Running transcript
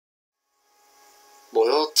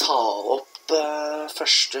ta opp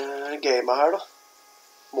første gamet her, da.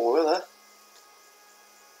 Må jo det.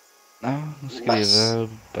 Ja, skrive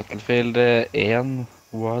Battlefield 1,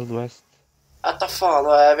 Wild West. Etta faen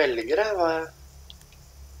hva jeg velger, jeg. Hva er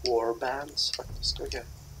Warbands, faktisk. Ok.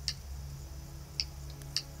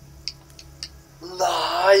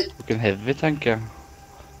 Nei! Boken Heavy, tenker jeg.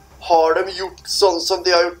 Har de gjort sånn som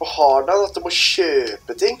de har gjort på Hardline, at de må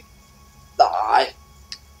kjøpe ting? Nei.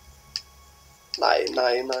 Nei,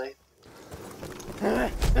 nei, nei.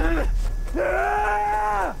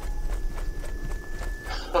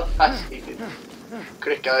 Herregud.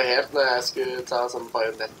 Klikket jo helt når jeg skulle ta sånn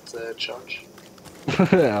bajonett-charge.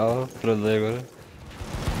 Ja, prøvde det i går.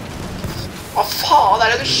 Hva faen er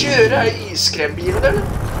det du kjører? Er det iskrembilen, eller?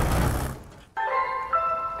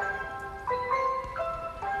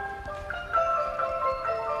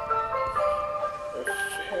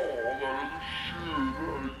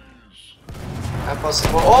 Jeg passer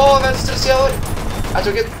på. Åh, venstre siden vår! Jeg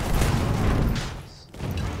tok en...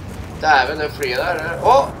 Dæven, det flyet der, eller?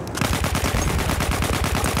 Åh!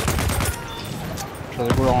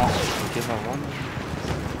 Skjønner du hvordan han ikke tar vann?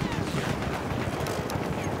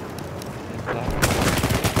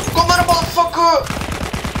 Kom her, motherfucker!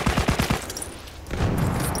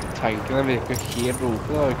 Tankene virker helt rope,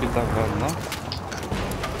 da. Jeg kunne takke henne.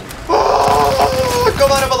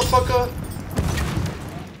 Kom her, motherfucker!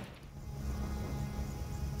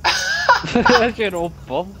 Jeg kjører opp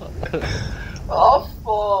han.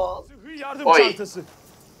 Faen. Oi.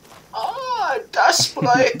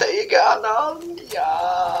 Desperate i ganen, ja.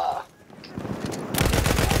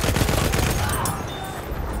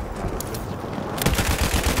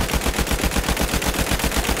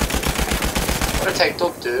 Har du tenkt å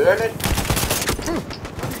dø, eller?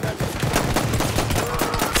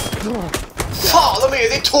 Faen, hvor mye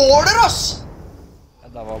de tåler, ass!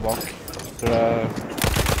 Det var bak. Tror jeg...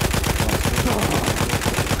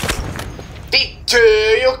 De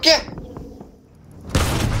dør jo ikke!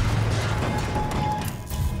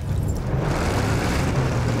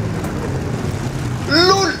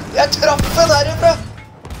 LOL! Jeg traff den herifra!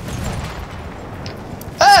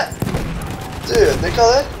 Hæ? Døde ikke av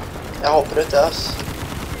det? Jeg hopper ut det, ass.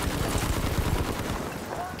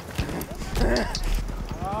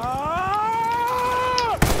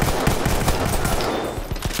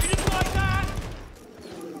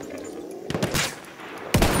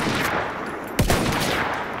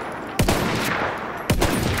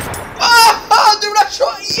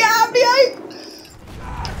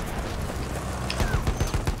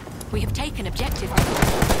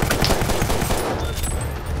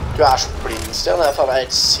 Du er så blind, Stian. Det er faen meg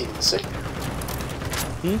helt sinnssykt.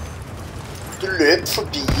 Du løp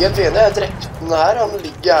forbi en fiende. Jeg drepte den her. Han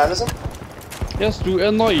ligger her, liksom. Jeg knifet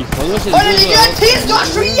den. Å, det ligger en til! Du er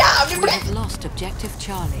så jævlig blind!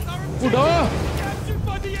 Hvor da?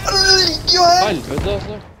 Det ligger jo her! Helvete,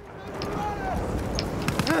 altså.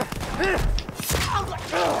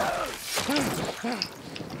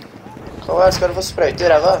 Kom her, skal du få sprøyte i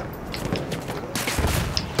ræva.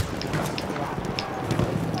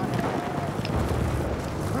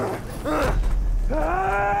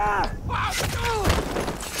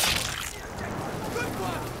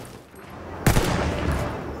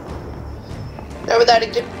 Ja, men det er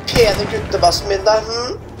ikke pene guttebassen min da,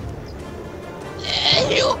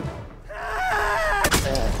 Jo.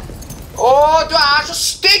 Åh, du er så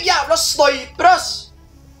stygg jævla sniper, ass!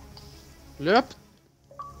 Løp!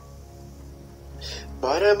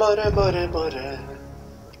 Bare.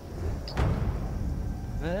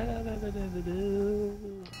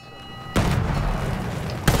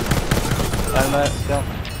 Nei, ja.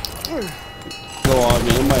 Det var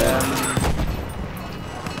mye mer.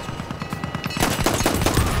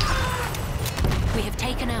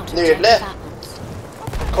 Nydelig.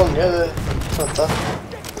 Konge, du. Fanta.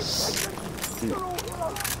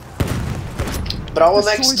 Bravo,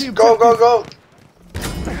 next. Go.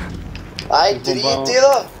 Nei, drit i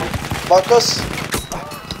da. Bak oss.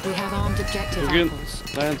 Togen,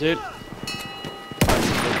 det er en til.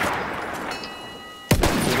 Det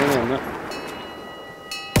er den ene.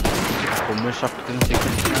 Kommer sakte, men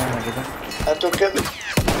sikkert. Jeg tok en.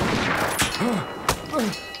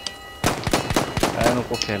 Det er noe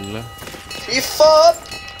på fjellet. Fy faen!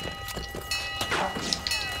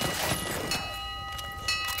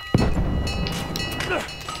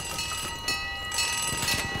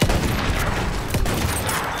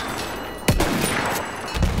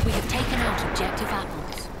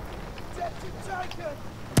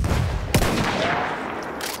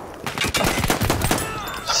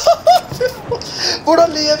 Hvordan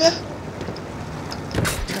lever jeg?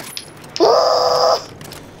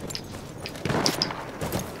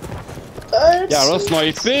 Jævla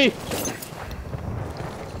sniper!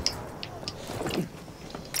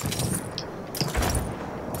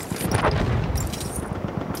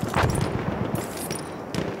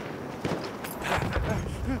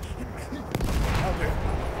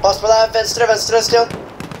 Pass på deg, venstre, Stian.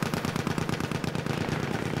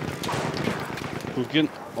 Tok den.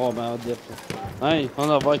 Å, men jeg var drept. Nei, han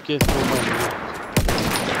var ikke så mange.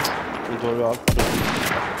 Han tar jo alt.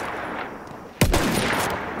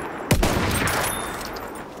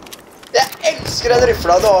 Jeg elsker den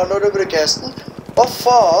rifla du har når du bruker hesten. Hva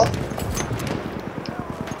faen?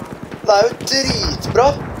 Det er jo dritbra.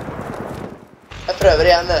 Jeg prøver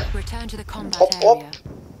igjen, jeg. Hopp opp.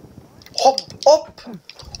 Hopp opp!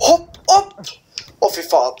 Hopp opp! Å, fy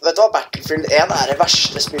faen. Vet du hva? Battlefield 1 er det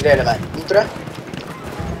verste spillet i hele verden, tror jeg.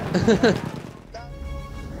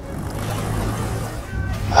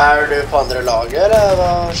 Er du på andre laget, eller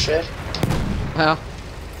hva skjer? Ja.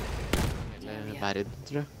 Hele verden,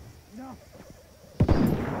 tror jeg.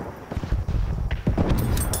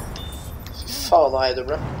 Fy faen, hei, du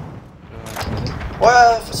ble. Å,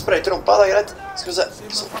 jeg får sprøyte rumpa, det er greit. Skal vi se.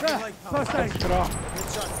 Sånn.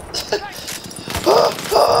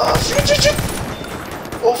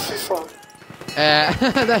 Å, fy faen.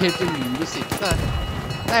 Det er helt umulig å sikte her.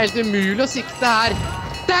 Det er helt umulig å sikte her.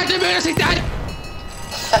 Det er helt umulig å sikte her!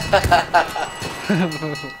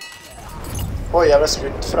 Oi, jeg ble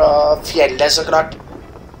skutt fra fjellet, så klart.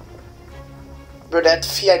 Burde et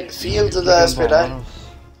fjellfield det spillet her.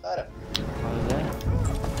 Der, ja.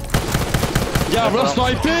 Jævla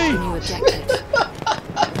sniper!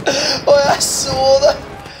 Å, jeg så det!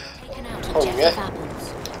 Konge.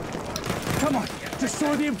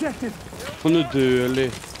 Han er dødelig.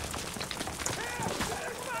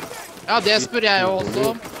 Ja, det spør jeg jo også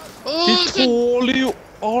om. De tåler jo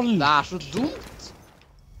alt. Det er så dumt.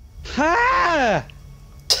 Hæ?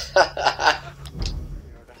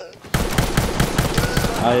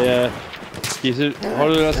 Nei, Kiser, har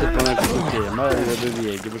du sett på den tema? Det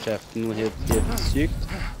beveger på kjeften noe helt sykt.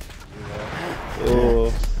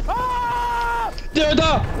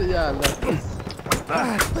 Døda! Jævla.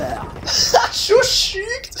 Det er så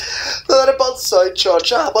sykt! Det der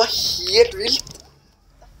banzai-charget er bare helt vilt.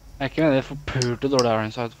 Jeg er ikke med det forpulte dårlig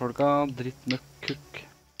Ironside-folka. Dritt med kukk.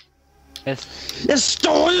 Jeg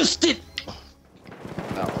står jo still!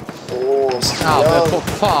 Åh, Ja, men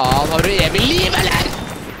for faen, har du evig liv, eller?